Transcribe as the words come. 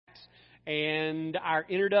and our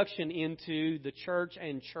introduction into the church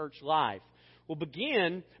and church life. We'll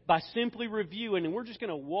begin by simply reviewing, and we're just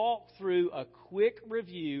going to walk through a quick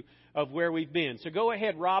review of where we've been. So go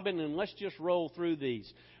ahead, Robin, and let's just roll through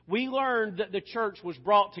these. We learned that the church was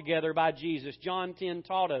brought together by Jesus. John 10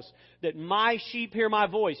 taught us that my sheep hear my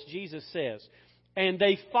voice, Jesus says, and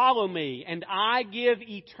they follow me, and I give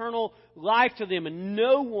eternal life to them, and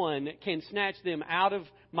no one can snatch them out of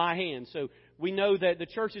my hand. So we know that the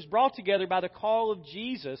church is brought together by the call of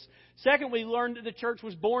Jesus. Second, we learned that the church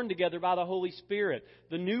was born together by the Holy Spirit.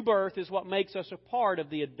 The new birth is what makes us a part of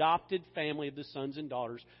the adopted family of the sons and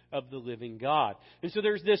daughters of the living God. And so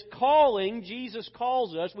there's this calling. Jesus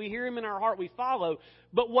calls us. We hear Him in our heart. We follow.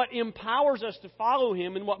 But what empowers us to follow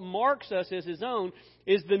Him and what marks us as His own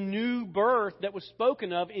is the new birth that was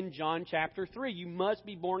spoken of in John chapter 3. You must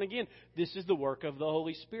be born again. This is the work of the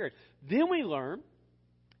Holy Spirit. Then we learn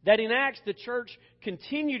that in Acts, the church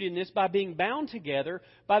continued in this by being bound together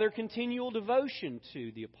by their continual devotion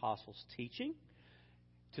to the apostles' teaching,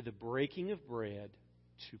 to the breaking of bread,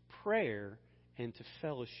 to prayer, and to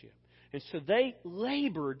fellowship. And so they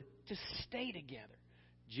labored to stay together.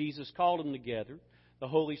 Jesus called them together. The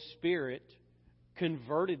Holy Spirit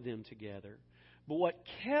converted them together. But what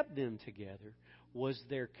kept them together was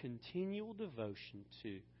their continual devotion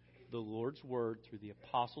to the Lord's Word through the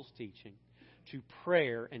apostles' teaching, to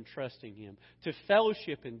prayer and trusting Him, to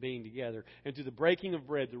fellowship and being together, and to the breaking of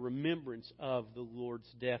bread, the remembrance of the Lord's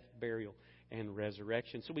death, burial, and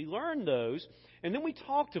resurrection. So we learned those, and then we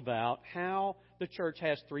talked about how the church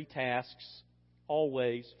has three tasks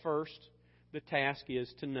always. First, the task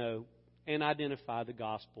is to know and identify the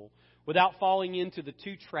gospel without falling into the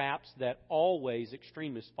two traps that always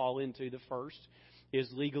extremists fall into. The first is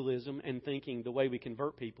legalism and thinking the way we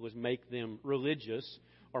convert people is make them religious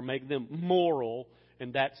or make them moral,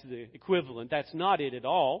 and that's the equivalent. That's not it at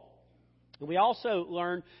all. And we also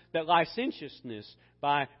learned that licentiousness,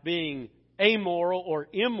 by being amoral or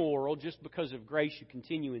immoral just because of grace you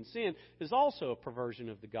continue in sin, is also a perversion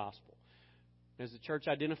of the gospel. As the church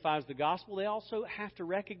identifies the gospel, they also have to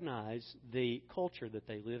recognize the culture that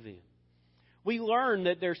they live in. We learned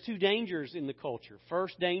that there's two dangers in the culture.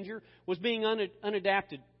 First danger was being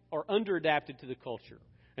unadapted or underadapted to the culture.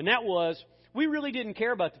 And that was, we really didn't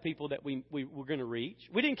care about the people that we were going to reach.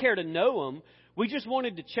 We didn't care to know them. We just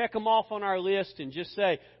wanted to check them off on our list and just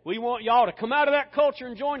say, we want y'all to come out of that culture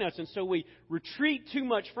and join us. And so we retreat too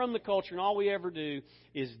much from the culture, and all we ever do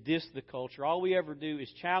is diss the culture. All we ever do is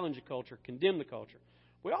challenge the culture, condemn the culture.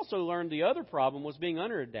 We also learned the other problem was being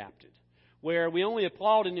underadapted, where we only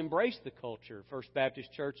applaud and embrace the culture. First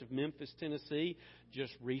Baptist Church of Memphis, Tennessee,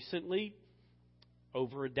 just recently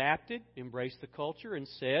overadapted, embraced the culture, and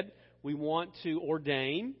said, we want to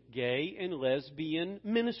ordain gay and lesbian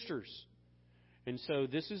ministers. And so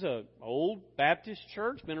this is an old Baptist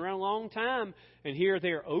church, been around a long time, and here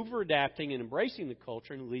they're over-adapting and embracing the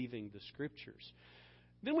culture and leaving the Scriptures.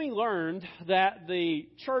 Then we learned that the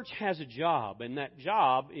church has a job, and that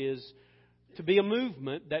job is to be a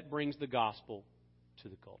movement that brings the gospel to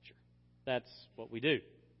the culture. That's what we do.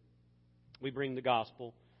 We bring the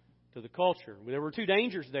gospel to the culture. There were two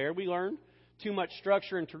dangers there. We learned too much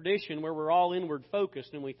structure and tradition where we're all inward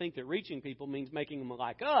focused and we think that reaching people means making them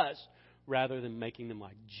like us rather than making them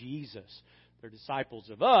like Jesus. They're disciples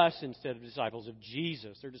of us instead of disciples of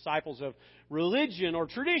Jesus. They're disciples of religion or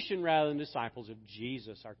tradition rather than disciples of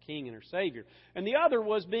Jesus, our King and our Savior. And the other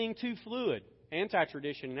was being too fluid,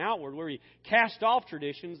 anti-tradition and outward, where you cast off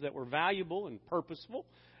traditions that were valuable and purposeful,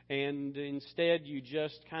 and instead you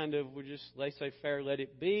just kind of were just laissez-faire, let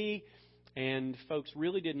it be. And folks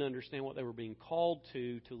really didn't understand what they were being called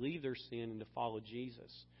to leave their sin and to follow Jesus.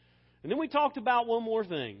 And then we talked about one more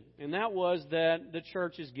thing, and that was that the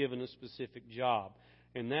church is given a specific job.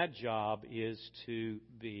 And that job is to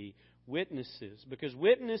be witnesses. Because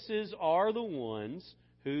witnesses are the ones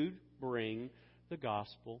who bring the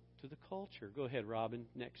gospel to the culture. Go ahead, Robin.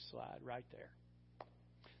 Next slide, right there.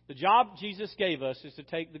 The job Jesus gave us is to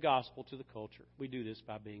take the gospel to the culture. We do this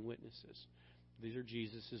by being witnesses. These are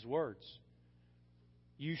Jesus' words.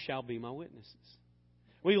 You shall be my witnesses.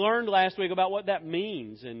 We learned last week about what that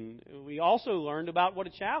means, and we also learned about what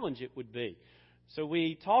a challenge it would be. So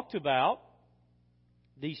we talked about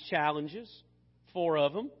these challenges, 4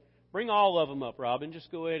 of them. Bring all of them up, Robin.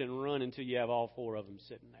 Just go ahead and run until you have all 4 of them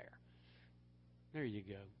sitting there. There you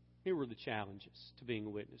go. Here were the challenges to being a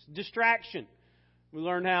witness. Distraction. We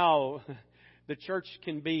learned how the church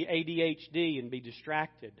can be ADHD and be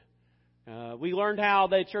distracted. We learned how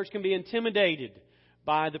the church can be intimidated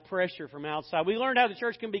by the pressure from outside. We learned how the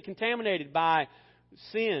church can be contaminated by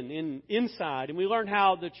sin inside. And we learned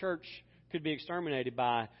how the church could be exterminated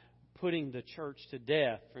by putting the church to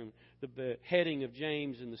death, from the beheading of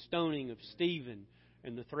James and the stoning of Stephen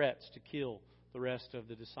and the threats to kill the rest of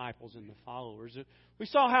the disciples and the followers. We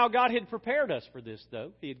saw how God had prepared us for this,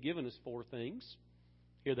 though. He had given us 4 things.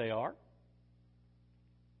 Here they are.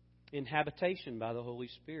 Inhabitation by the Holy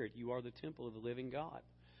Spirit. You are the temple of the living God.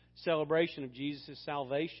 Celebration of Jesus'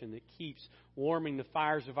 salvation that keeps warming the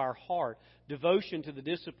fires of our heart. Devotion to the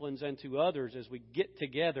disciplines and to others as we get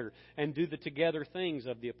together and do the together things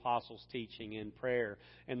of the apostles' teaching and prayer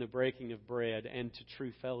and the breaking of bread and to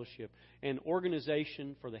true fellowship. And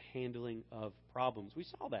organization for the handling of problems. We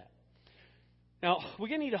saw that. Now, we're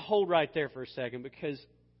going to need to hold right there for a second, because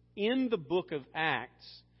in the book of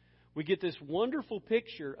Acts, we get this wonderful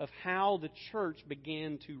picture of how the church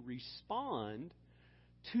began to respond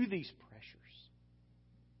to these pressures.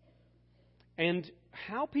 And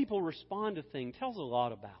how people respond to things tells a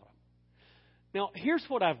lot about them. Now, here's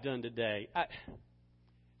what I've done today.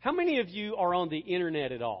 How many of you are on the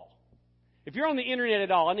internet at all? If you're on the internet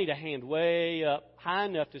at all, I need a hand way up, high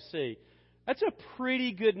enough to see. That's a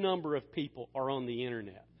pretty good number of people are on the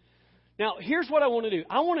internet. Now, here's what I want to do.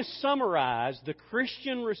 I want to summarize the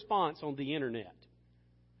Christian response on the internet.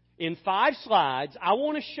 In 5 slides, I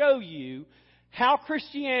want to show you how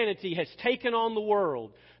Christianity has taken on the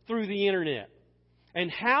world through the internet, and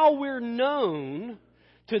how we're known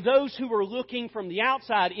to those who are looking from the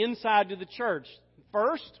outside inside to the church.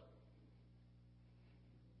 First,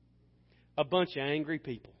 a bunch of angry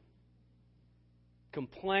people.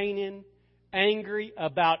 Complaining, angry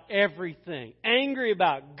about everything. Angry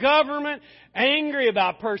about government, angry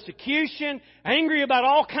about persecution, angry about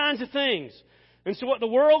all kinds of things. And so what the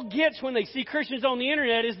world gets when they see Christians on the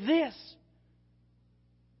internet is this.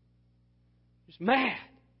 Just mad.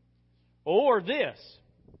 Or this.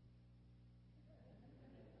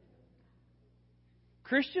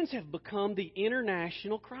 Christians have become the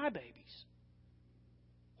international crybabies,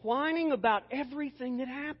 whining about everything that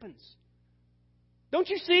happens. Don't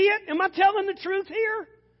you see it? Am I telling the truth here?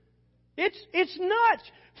 It's nuts.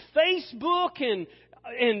 Facebook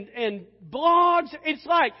and blogs. It's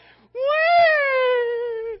like,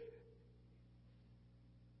 whee!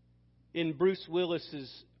 In Bruce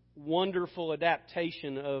Willis's wonderful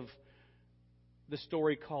adaptation of the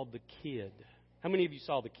story called The Kid. How many of you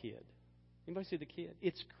saw The Kid? Anybody see The Kid?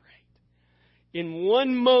 It's great. In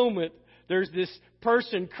one moment, there's this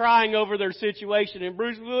person crying over their situation, and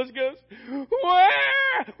Bruce Willis goes, why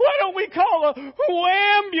don't we call a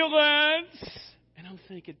ambulance? And I'm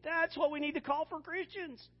thinking, that's what we need to call for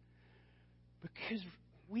Christians. Because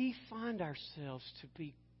we find ourselves to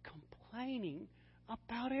be complaining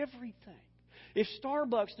about everything. If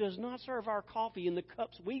Starbucks does not serve our coffee in the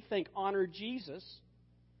cups we think honor Jesus,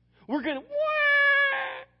 we're going to,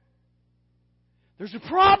 there's a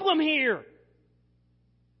problem here.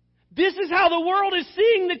 This is how the world is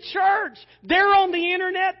seeing the church. They're on the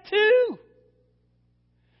internet too.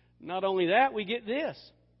 Not only that, we get this.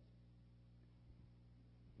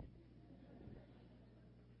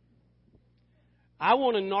 I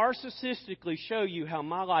want to narcissistically show you how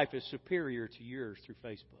my life is superior to yours through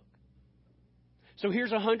Facebook. So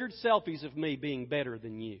here's 100 selfies of me being better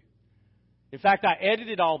than you. In fact, I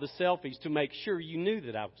edited all the selfies to make sure you knew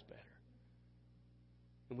that I was better.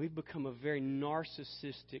 And we've become a very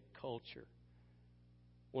narcissistic culture.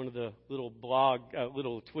 One of the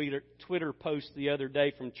little Twitter posts the other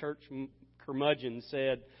day from Church Curmudgeon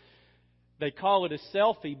said, they call it a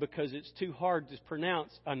selfie because it's too hard to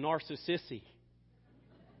pronounce a narcississy.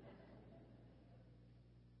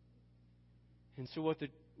 And so what the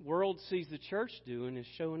world sees the church doing is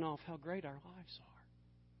showing off how great our lives are.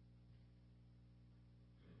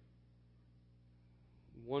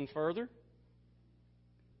 One further.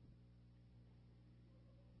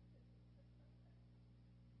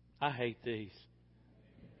 I hate these.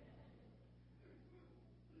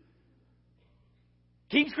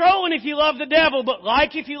 Keep scrolling if you love the devil, but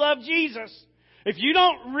like if you love Jesus. If you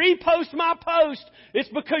don't repost my post, it's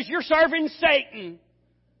because you're serving Satan.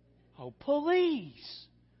 Oh, please.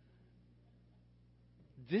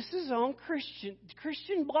 This is on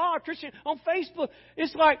Christian blog, Christian on Facebook.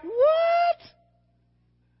 It's like, what?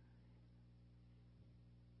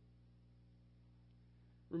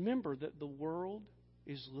 Remember that the world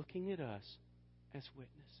is looking at us as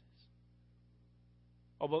witnesses.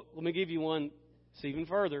 Oh, but let me give you one. It's even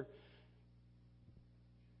further.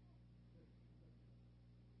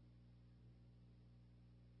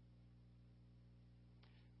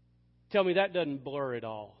 Tell me that doesn't blur at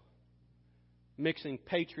all. Mixing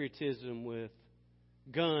patriotism with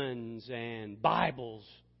guns and Bibles.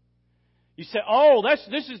 You say, "Oh,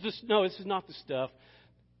 this is not the stuff."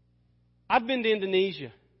 I've been to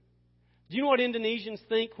Indonesia. Do you know what Indonesians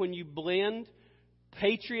think when you blend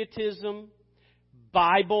patriotism,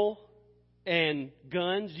 Bible, and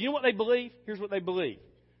guns? Do you know what they believe? Here's what they believe.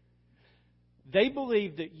 They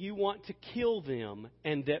believe that you want to kill them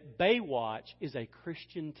and that Baywatch is a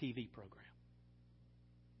Christian TV program.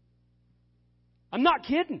 I'm not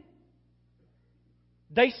kidding.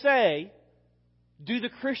 They say, do the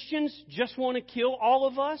Christians just want to kill all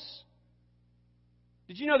of us?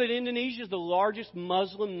 Did you know that Indonesia is the largest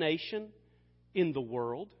Muslim nation in the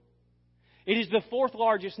world? It is the fourth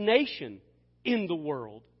largest nation in the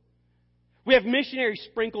world. We have missionaries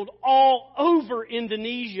sprinkled all over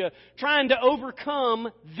Indonesia trying to overcome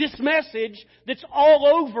this message that's all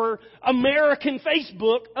over American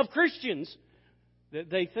Facebook of Christians. That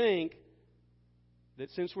they think that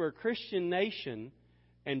since we're a Christian nation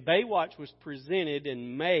and Baywatch was presented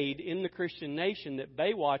and made in the Christian nation, that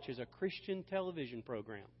Baywatch is a Christian television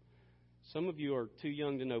program. Some of you are too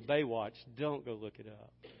young to know Baywatch. Don't go look it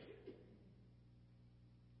up.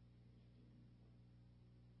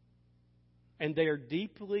 And they are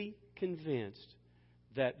deeply convinced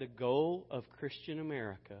that the goal of Christian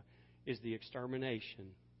America is the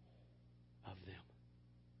extermination of them.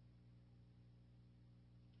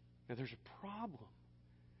 Now, there's a problem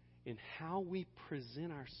in how we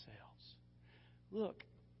present ourselves. Look,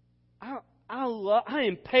 I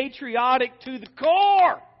am patriotic to the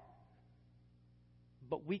core,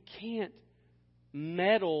 but we can't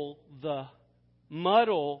muddle the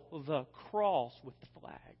cross with the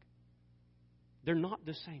flag. They're not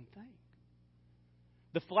the same thing.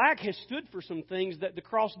 The flag has stood for some things that the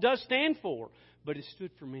cross does stand for, but it stood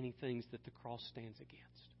for many things that the cross stands against.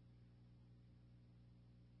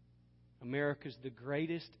 America's the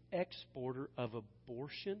greatest exporter of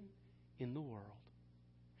abortion in the world.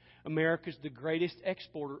 America's the greatest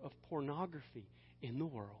exporter of pornography in the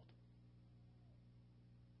world.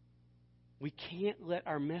 We can't let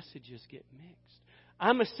our messages get mixed.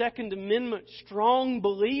 I'm a Second Amendment strong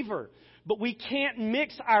believer, but we can't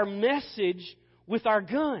mix our message with our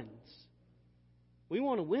guns. We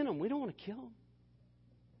want to win them. We don't want to kill them.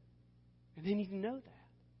 And they need to know that.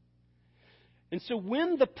 And so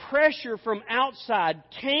when the pressure from outside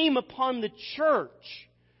came upon the church,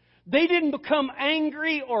 they didn't become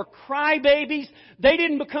angry or crybabies. They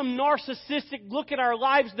didn't become narcissistic. Look at our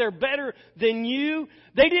lives, they're better than you.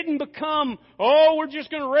 They didn't become, we're just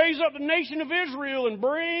going to raise up the nation of Israel and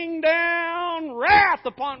bring down wrath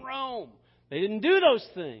upon Rome. They didn't do those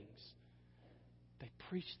things. They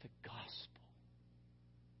preached the gospel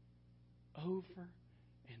over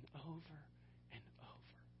and over and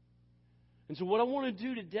over. And so what I want to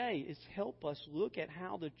do today is help us look at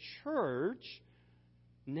how the church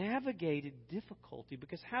navigated difficulty,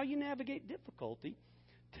 because how you navigate difficulty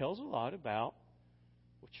tells a lot about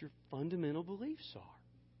what your fundamental beliefs are.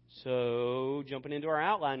 So, jumping into our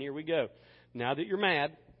outline, here we go. Now that you're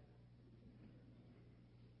mad,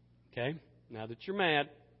 okay, now that you're mad,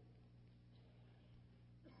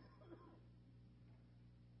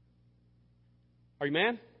 are you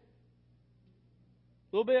mad?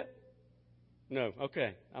 A little bit? No,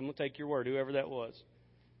 okay, I'm going to take your word, whoever that was.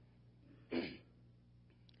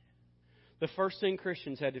 The first thing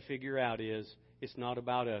Christians had to figure out is, it's not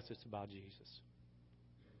about us, it's about Jesus.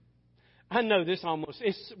 I know this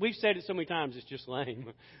we've said it so many times, it's just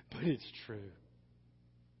lame, but it's true.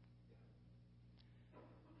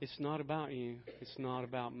 It's not about you. It's not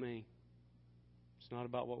about me. It's not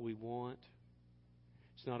about what we want.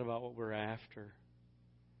 It's not about what we're after.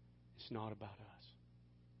 It's not about us.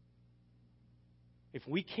 If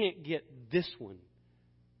we can't get this one,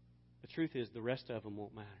 the truth is the rest of them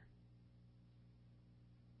won't matter.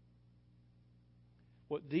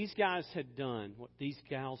 What these guys had done, what these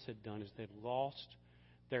gals had done, is they'd lost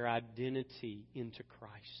their identity into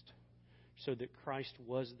Christ, so that Christ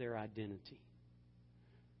was their identity.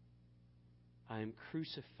 I am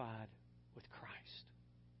crucified with Christ.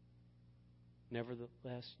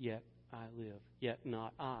 Nevertheless, yet I live. Yet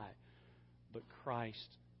not I, but Christ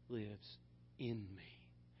lives in me.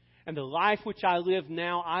 And the life which I live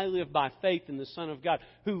now, I live by faith in the Son of God,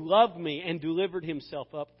 who loved me and delivered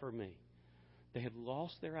Himself up for me. They had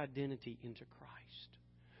lost their identity into Christ.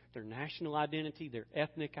 Their national identity, their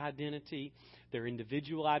ethnic identity, their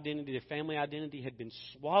individual identity, their family identity had been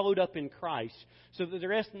swallowed up in Christ, so that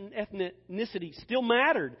their ethnicity still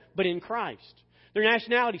mattered, but in Christ. Their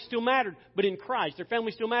nationality still mattered, but in Christ. Their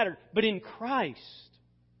family still mattered, but in Christ.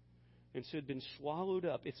 And so it had been swallowed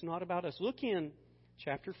up. It's not about us. Look in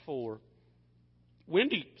chapter 4.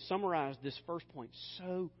 Wendy summarized this first point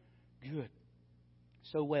so good,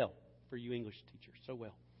 so well. For you English teachers, so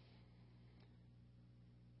well.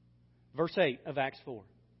 Verse 8 of Acts 4.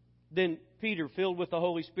 Then Peter, filled with the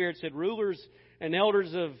Holy Spirit, said, "Rulers and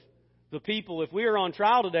elders of the people, if we are on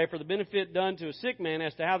trial today for the benefit done to a sick man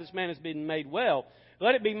as to how this man has been made well,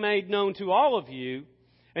 let it be made known to all of you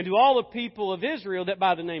and to all the people of Israel that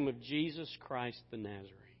by the name of Jesus Christ the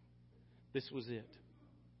Nazarene." This was it.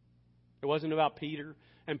 It wasn't about Peter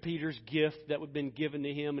and Peter's gift that had been given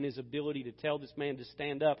to him and his ability to tell this man to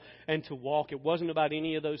stand up and to walk. It wasn't about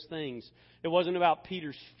any of those things. It wasn't about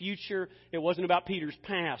Peter's future. It wasn't about Peter's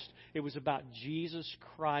past. It was about Jesus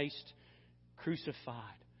Christ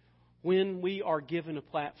crucified. When we are given a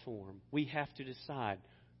platform, we have to decide,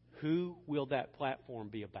 who will that platform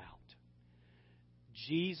be about?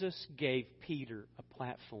 Jesus gave Peter a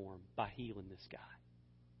platform by healing this guy.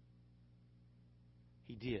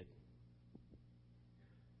 He did.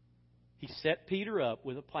 He set Peter up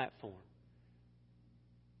with a platform.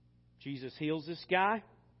 Jesus heals this guy,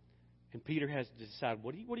 and Peter has to decide,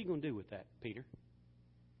 what are you going to do with that, Peter?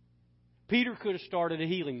 Peter could have started a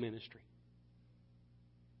healing ministry.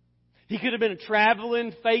 He could have been a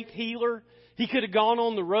traveling faith healer. He could have gone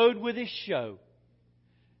on the road with his show.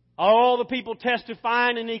 All the people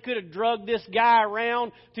testifying, and he could have drugged this guy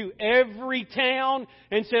around to every town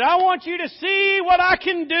and said, "I want you to see what I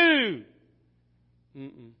can do."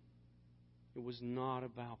 It was not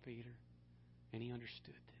about Peter, and he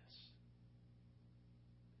understood this.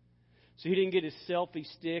 So he didn't get his selfie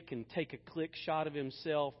stick and take a click shot of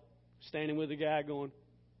himself standing with the guy going.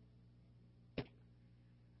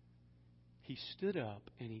 He stood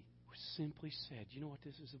up and he simply said, "You know what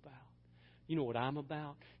this is about? You know what I'm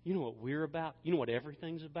about? You know what we're about? You know what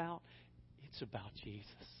everything's about? It's about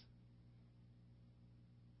Jesus."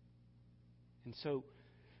 And so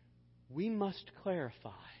we must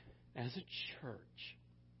clarify as a church,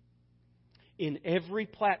 in every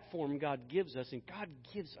platform God gives us, and God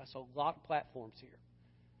gives us a lot of platforms here.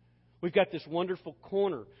 We've got this wonderful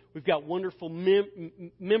corner. We've got wonderful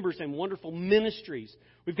members and wonderful ministries.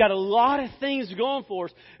 We've got a lot of things going for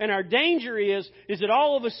us. And our danger is that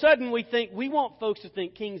all of a sudden we want folks to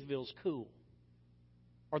think Kingsville's cool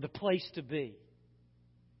or the place to be.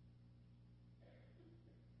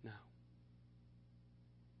 No.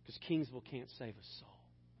 Because Kingsville can't save a soul.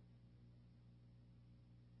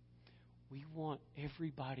 We want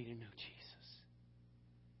everybody to know Jesus.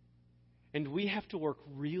 And we have to work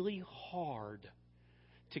really hard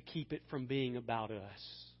to keep it from being about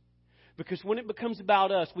us. Because when it becomes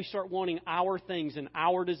about us, we start wanting our things and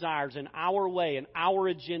our desires and our way and our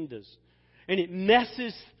agendas. And it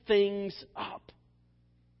messes things up.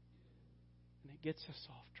 And it gets us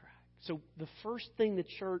off track. So the first thing the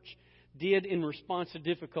church did in response to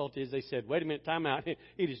difficulty is they said, "Wait a minute, time out. It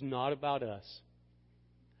is not about us.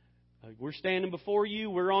 We're standing before you.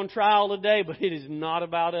 We're on trial today, but it is not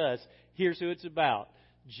about us. Here's who it's about.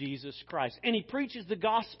 Jesus Christ." And he preaches the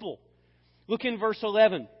gospel. Look in verse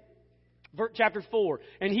 11. Chapter 4.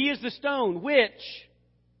 "And he is the stone which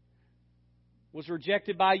was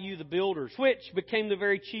rejected by you, the builders, which became the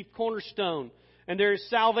very chief cornerstone. And there is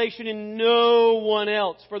salvation in no one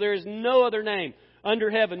else, for there is no other name under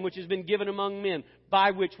heaven which has been given among men by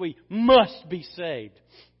which we must be saved."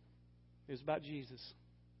 It was about Jesus.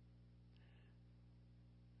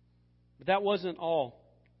 But that wasn't all.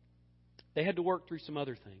 They had to work through some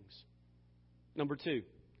other things. Number 2,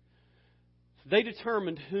 they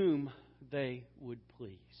determined whom they would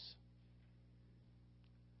please.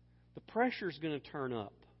 The pressure is going to turn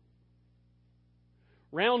up.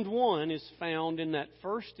 Round 1 is found in that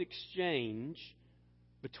first exchange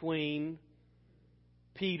between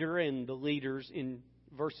Peter and the leaders in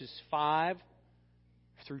verses 5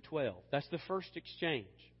 through 12. That's the first exchange.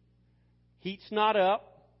 Heat's not up.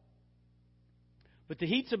 But the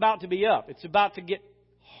heat's about to be up. It's about to get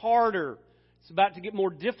harder. It's about to get more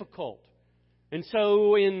difficult. And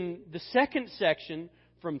so in the second section,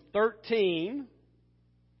 from 13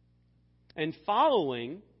 and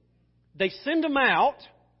following, they send them out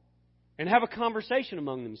and have a conversation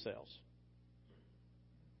among themselves.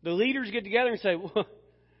 The leaders get together and say,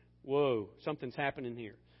 "Whoa, something's happening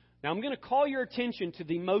here." Now I'm going to call your attention to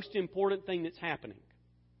the most important thing that's happening.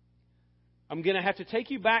 I'm going to have to take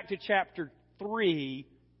you back to chapter 3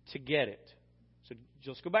 to get it. So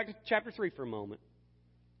just go back to chapter 3 for a moment.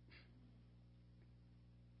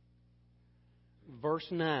 Verse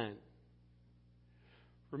 9.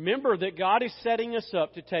 Remember that God is setting us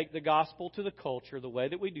up to take the gospel to the culture. The way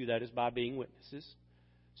that we do that is by being witnesses.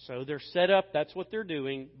 So they're set up, that's what they're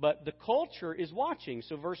doing, but the culture is watching.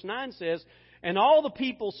 So verse 9 says, "And all the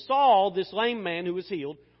people saw this lame man who was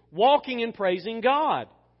healed, walking and praising God."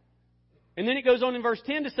 And then it goes on in verse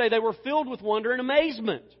 10 to say they were filled with wonder and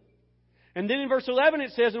amazement. And then in verse 11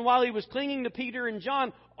 it says, and while he was clinging to Peter and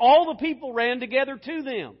John, all the people ran together to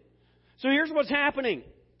them. So here's what's happening.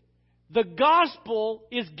 The gospel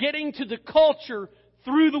is getting to the culture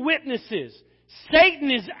through the witnesses.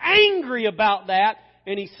 Satan is angry about that,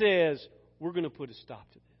 and he says, we're going to put a stop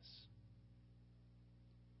to this.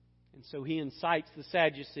 And so he incites the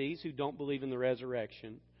Sadducees who don't believe in the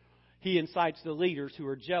resurrection. He incites the leaders who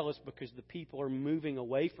are jealous because the people are moving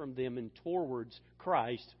away from them and towards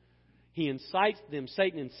Christ. He incites them.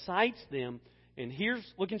 Satan incites them. And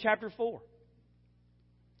look in chapter 4.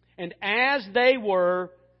 And as they were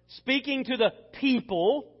speaking to the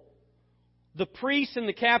people, the priests and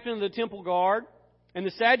the captain of the temple guard and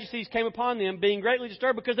the Sadducees came upon them, being greatly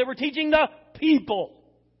disturbed because they were teaching the people.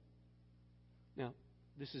 Now,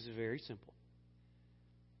 this is very simple.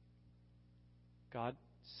 God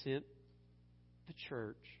sent the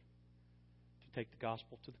church to take the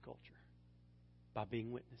gospel to the culture by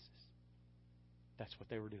being witnesses. That's what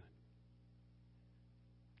they were doing.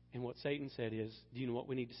 And what Satan said is, do you know what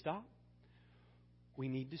we need to stop? We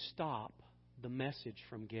need to stop the message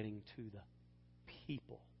from getting to the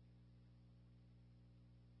people.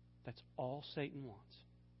 That's all Satan wants.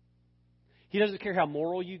 He doesn't care how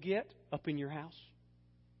moral you get up in your house.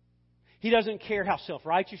 He doesn't care how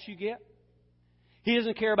self-righteous you get. He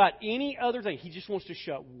doesn't care about any other thing. He just wants to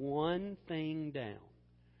shut one thing down.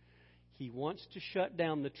 He wants to shut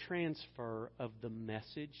down the transfer of the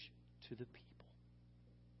message to the people.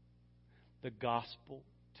 The gospel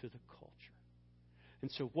to the culture.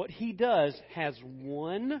 And so what he does has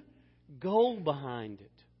one goal behind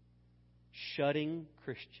it. Shutting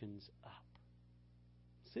Christians up.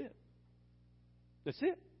 That's it. That's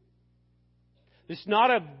it. It's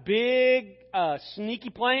not a big, sneaky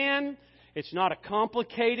plan. It's not a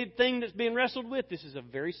complicated thing that's being wrestled with. This is a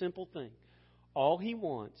very simple thing. All he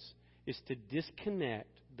wants is to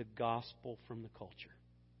disconnect the gospel from the culture.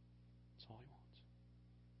 That's all he wants.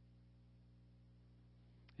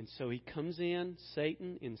 And so he comes in,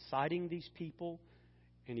 Satan, inciting these people,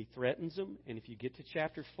 and he threatens them. And if you get to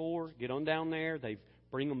chapter 4, get on down there. They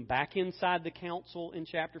bring them back inside the council in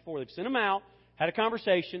chapter 4. They've sent them out, had a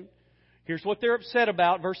conversation. Here's what they're upset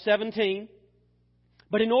about, verse 17.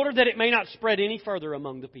 But in order that it may not spread any further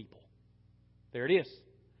among the people. There it is.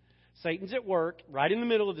 Satan's at work, right in the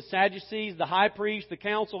middle of the Sadducees, the high priest, the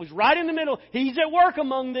council. He's right in the middle. He's at work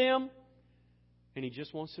among them. And he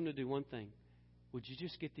just wants them to do one thing. Would you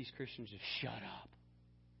just get these Christians to shut up?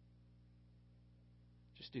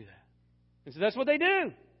 Just do that. And so that's what they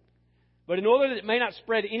do. But in order that it may not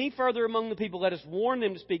spread any further among the people, let us warn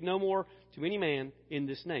them to speak no more to any man in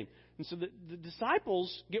this name. And so the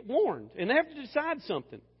disciples get warned, and they have to decide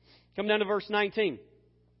something. Come down to verse 19.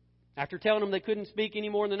 After telling them they couldn't speak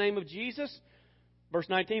anymore in the name of Jesus, verse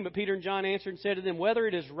 19, but Peter and John answered and said to them, whether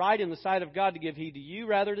it is right in the sight of God to give heed to you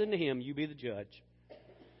rather than to him, you be the judge.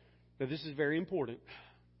 Now this is very important,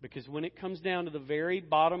 because when it comes down to the very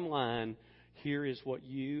bottom line, here is what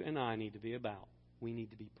you and I need to be about. We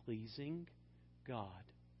need to be pleasing God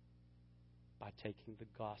by taking the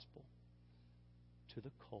gospel to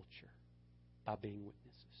the culture by being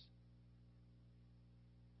witnesses.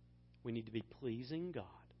 We need to be pleasing God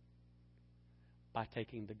by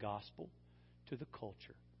taking the gospel to the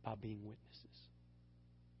culture by being witnesses.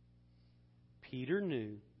 Peter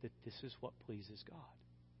knew that this is what pleases God.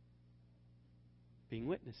 Being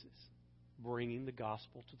witnesses, bringing the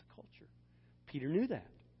gospel to the culture. Peter knew that.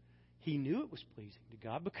 He knew it was pleasing to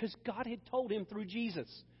God because God had told him through Jesus.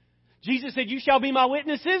 Jesus said, you shall be my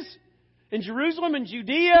witnesses in Jerusalem and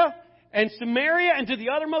Judea and Samaria and to the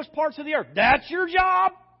uttermost parts of the earth. That's your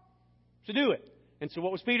job to do it. And so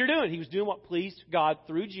what was Peter doing? He was doing what pleased God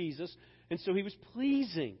through Jesus. And so he was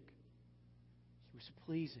pleasing. He was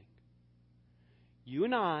pleasing. You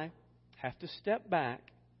and I have to step back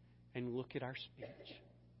and look at our speech.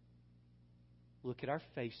 Look at our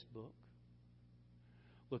Facebook.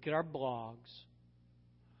 Look at our blogs.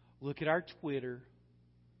 Look at our Twitter.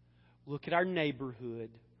 Look at our neighborhood.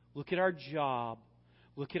 Look at our job.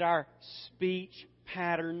 Look at our speech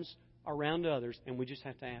patterns around others. And we just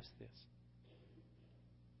have to ask this.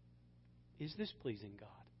 Is this pleasing God?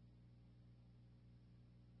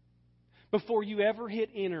 Before you ever hit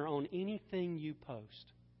enter on anything you post,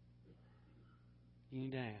 you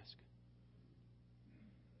need to ask,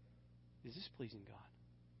 is this pleasing God?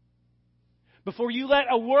 Before you let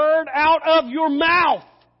a word out of your mouth,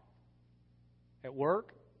 at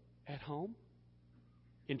work, at home,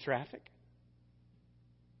 in traffic,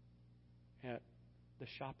 at the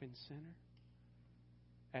shopping center,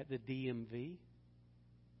 at the DMV,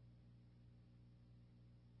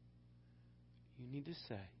 you need to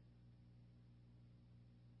say,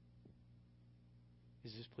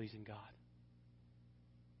 Is this pleasing God?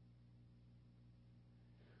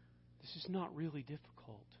 This is not really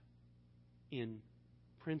difficult in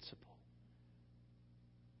principle,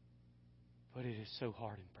 but it is so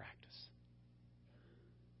hard in practice.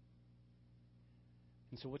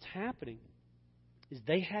 And so what's happening is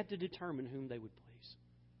they had to determine whom they would please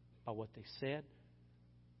by what they said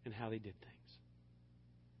and how they did things.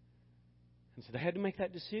 And so they had to make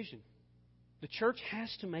that decision. The church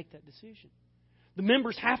has to make that decision. The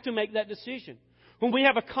members have to make that decision. When we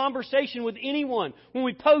have a conversation with anyone, when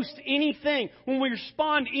we post anything, when we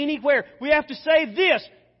respond anywhere, we have to say this: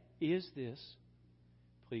 is this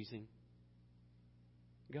pleasing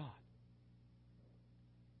God?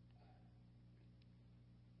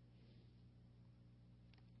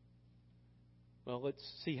 Well, let's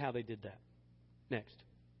see how they did that. Next.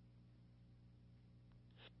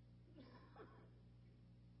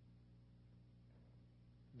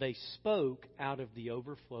 They spoke out of the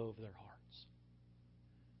overflow of their hearts.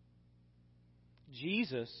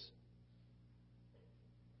 Jesus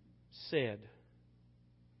said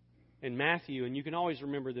in Matthew, and you can always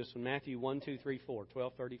remember this one, Matthew 1, 2, 3, 4,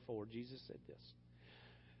 12:34, Jesus said this: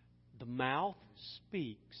 the mouth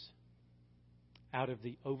speaks out of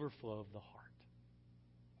the overflow of the heart.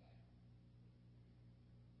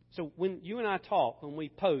 So when you and I talk, when we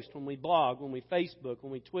post, when we blog, when we Facebook,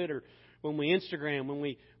 when we Twitter, when we Instagram,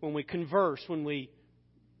 when we converse, when we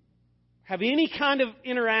have any kind of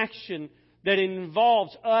interaction that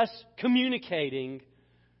involves us communicating,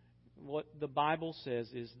 what the Bible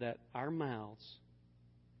says is that our mouths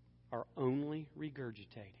are only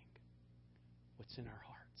regurgitating what's in our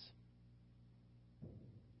hearts.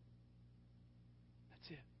 That's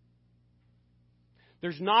it.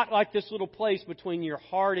 There's not like this little place between your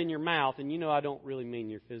heart and your mouth, and you know I don't really mean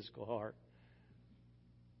your physical heart.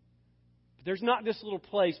 But there's not this little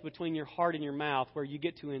place between your heart and your mouth where you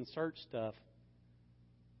get to insert stuff.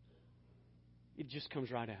 It just comes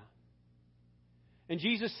right out. And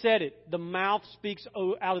Jesus said it, the mouth speaks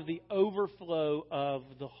out of the overflow of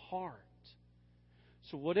the heart.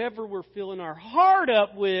 So whatever we're filling our heart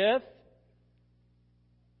up with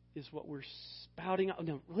is what we're spouting out.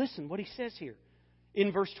 No, listen what he says here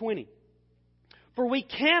in verse 20. For we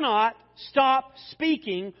cannot stop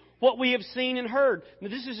speaking what we have seen and heard. Now,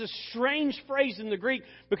 this is a strange phrase in the Greek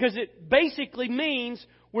because it basically means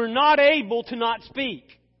we're not able to not speak.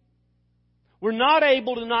 We're not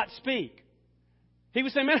able to not speak. He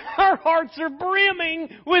was saying, man, our hearts are brimming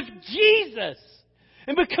with Jesus.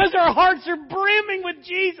 And because our hearts are brimming with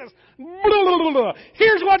Jesus,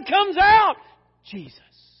 here's what comes out: Jesus.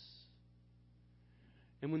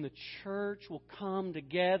 And when the church will come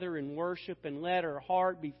together and worship and let her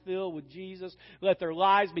heart be filled with Jesus, let their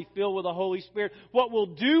lives be filled with the Holy Spirit, what we'll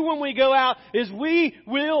do when we go out is we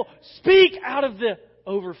will speak out of the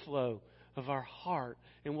overflow of our heart.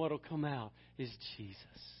 And what will come out is Jesus.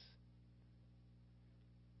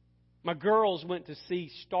 My girls went to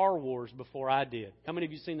see Star Wars before I did. How many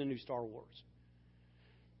of you seen the new Star Wars?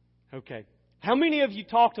 Okay. How many of you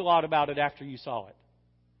talked a lot about it after you saw it?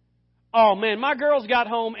 Oh man, my girls got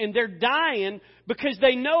home and they're dying because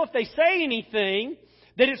they know if they say anything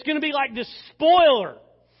that it's going to be like this spoiler.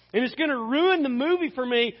 And it's going to ruin the movie for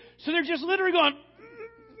me. So they're just literally going,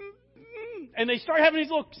 and they start having these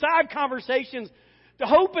little side conversations,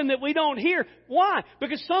 hoping that we don't hear. Why?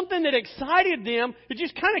 Because something that excited them, it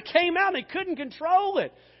just kind of came out and they couldn't control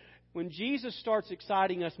it. When Jesus starts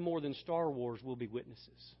exciting us more than Star Wars, we'll be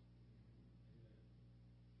witnesses.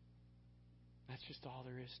 That's just all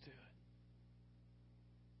there is to it.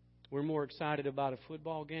 We're more excited about a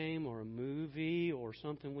football game or a movie or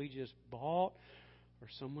something we just bought or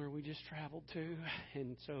somewhere we just traveled to.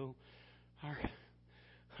 And so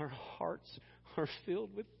our hearts are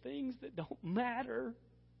filled with things that don't matter.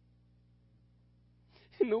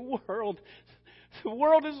 In the world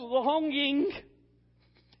is longing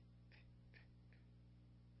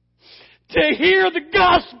to hear the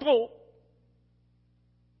gospel.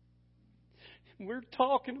 And we're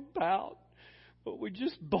talking about what we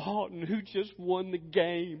just bought and who just won the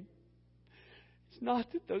game. It's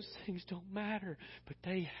not that those things don't matter, but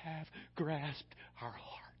they have grasped our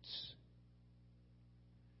hearts.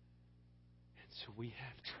 And so we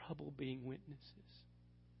have trouble being witnesses.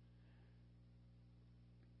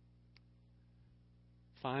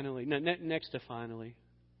 Finally, next to finally,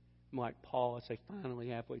 I'm like Paul, I say finally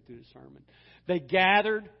halfway through the sermon. They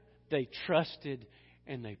gathered, they trusted,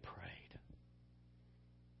 and they prayed.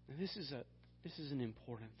 And this is an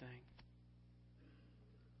important thing.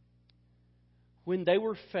 When they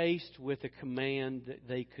were faced with a command that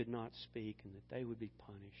they could not speak and that they would be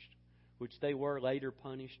punished, which they were later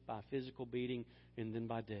punished by physical beating and then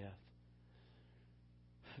by death.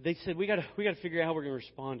 They said, we got to figure out how we're going to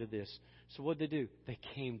respond to this. So what did they do? They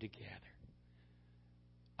came together.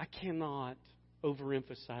 I cannot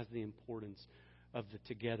overemphasize the importance of the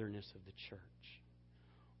togetherness of the church.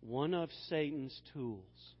 One of Satan's tools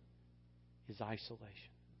is isolation.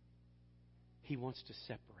 He wants to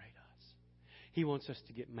separate us. He wants us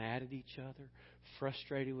to get mad at each other,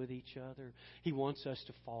 frustrated with each other. He wants us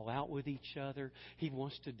to fall out with each other. He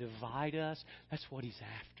wants to divide us. That's what he's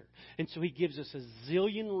after. And so he gives us a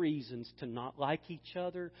zillion reasons to not like each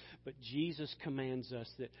other. But Jesus commands us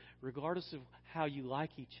that regardless of how you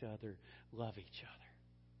like each other, love each other.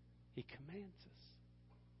 He commands us.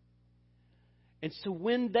 And so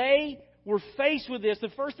when they were faced with this, the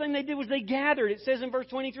first thing they did was they gathered. It says in verse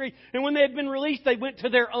 23, and when they had been released, they went to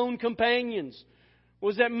their own companions.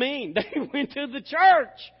 What does that mean? They went to the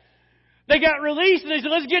church. They got released and they said,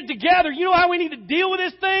 let's get together. You know how we need to deal with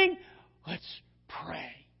this thing? Let's pray.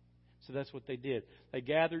 So that's what they did. They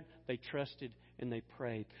gathered, they trusted, and they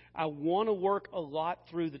prayed. I want to work a lot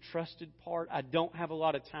through the trusted part. I don't have a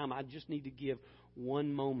lot of time. I just need to give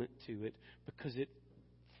one moment to it because it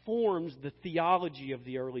forms the theology of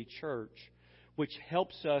the early church, which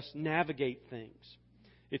helps us navigate things.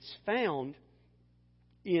 It's found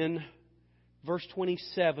in verse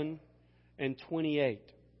 27 and 28.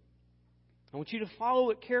 I want you to follow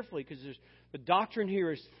it carefully because the doctrine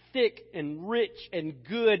here is thick and rich and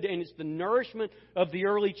good, and it's the nourishment of the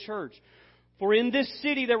early church. For in this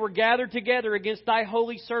city there were gathered together against thy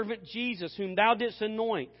holy servant Jesus, whom thou didst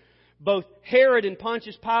anoint, both Herod and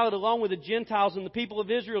Pontius Pilate, along with the Gentiles and the people of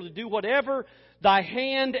Israel, to do whatever thy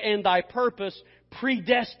hand and thy purpose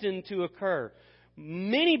predestined to occur.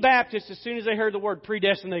 Many Baptists, as soon as they heard the word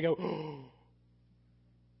predestined, they go, oh,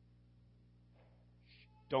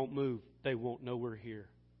 don't move. They won't know we're here.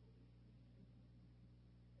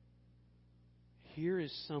 Here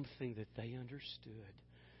is something that they understood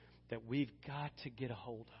that we've got to get a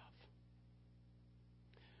hold of.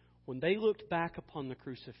 When they looked back upon the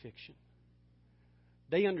crucifixion,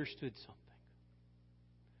 they understood something.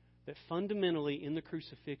 That fundamentally in the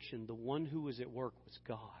crucifixion, the one who was at work was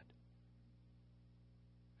God.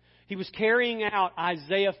 He was carrying out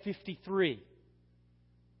Isaiah 53.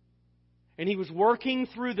 And He was working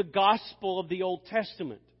through the gospel of the Old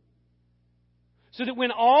Testament. So that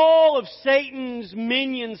when all of Satan's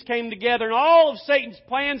minions came together and all of Satan's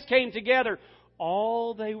plans came together,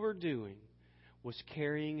 all they were doing was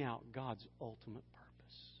carrying out God's ultimate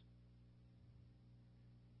purpose.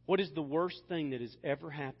 What is the worst thing that has ever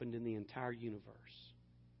happened in the entire universe?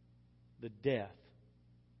 The death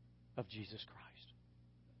of Jesus Christ.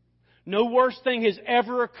 No worse thing has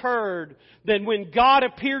ever occurred than when God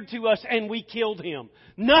appeared to us and we killed Him.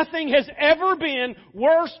 Nothing has ever been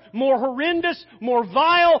worse, more horrendous, more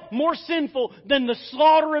vile, more sinful than the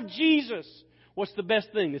slaughter of Jesus. What's the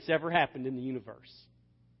best thing that's ever happened in the universe?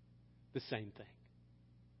 The same thing.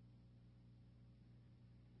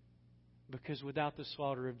 Because without the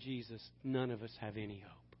slaughter of Jesus, none of us have any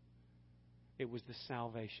hope. It was the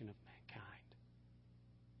salvation of mankind.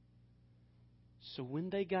 So when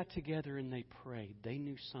they got together and they prayed, they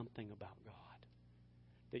knew something about God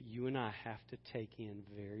that you and I have to take in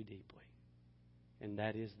very deeply. And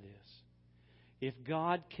that is this. If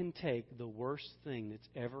God can take the worst thing that's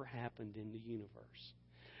ever happened in the universe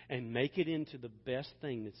and make it into the best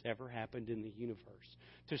thing that's ever happened in the universe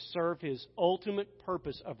to serve His ultimate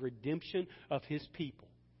purpose of redemption of His people,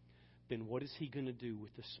 then what is He going to do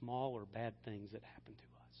with the small or bad things that happen to us?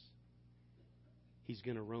 He's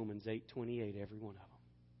going to Romans 8:28 every one of them.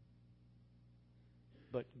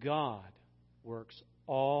 But God works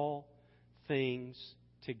all things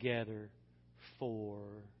together for,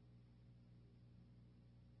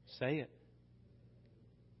 say it,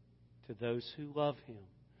 to those who love Him,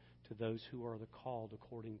 to those who are the called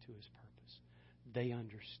according to His purpose. They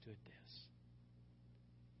understood this.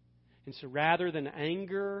 And so rather than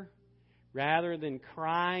anger, rather than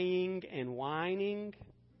crying and whining,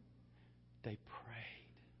 they prayed.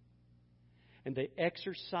 And they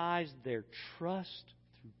exercised their trust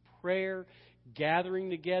through prayer, gathering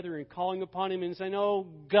together and calling upon Him and saying, oh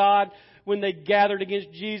God, when they gathered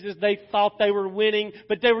against Jesus, they thought they were winning,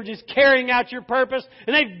 but they were just carrying out your purpose,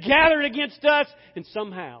 and they've gathered against us, and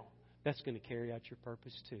somehow that's going to carry out your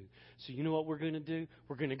purpose too. So you know what we're going to do?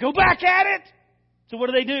 We're going to go back at it! So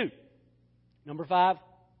what do? Number 5,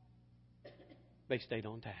 they stayed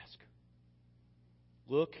on task.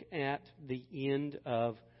 Look at the end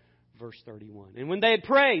of verse 31. And when they had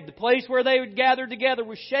prayed, the place where they had gathered together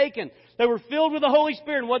was shaken. They were filled with the Holy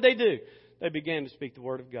Spirit. And what did they do? They began to speak the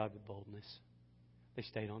Word of God with boldness. They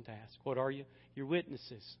stayed on task. What are you? You're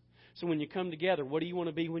witnesses. So when you come together, what do you want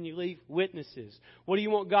to be when you leave? Witnesses. What do you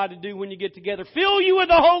want God to do when you get together? Fill you with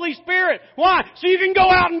the Holy Spirit. Why? So you can go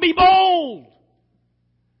out and be bold.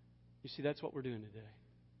 You see, that's what we're doing today.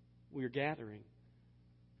 We're gathering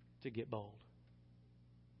to get bold.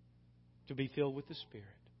 To be filled with the Spirit.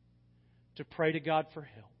 To pray to God for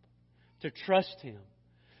help. To trust Him.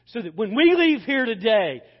 So that when we leave here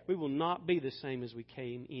today, we will not be the same as we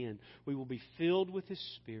came in. We will be filled with His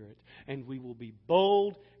Spirit. And we will be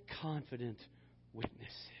bold, confident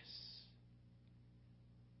witnesses.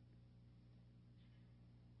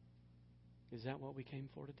 Is that what we came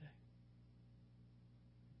for today?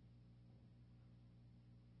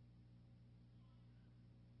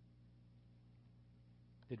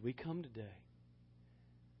 Did we come today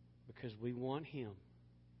because we want Him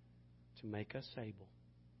to make us able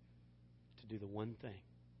to do the one thing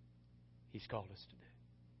He's called us to do?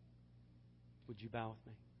 Would you bow with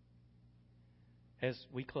me? As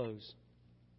we close,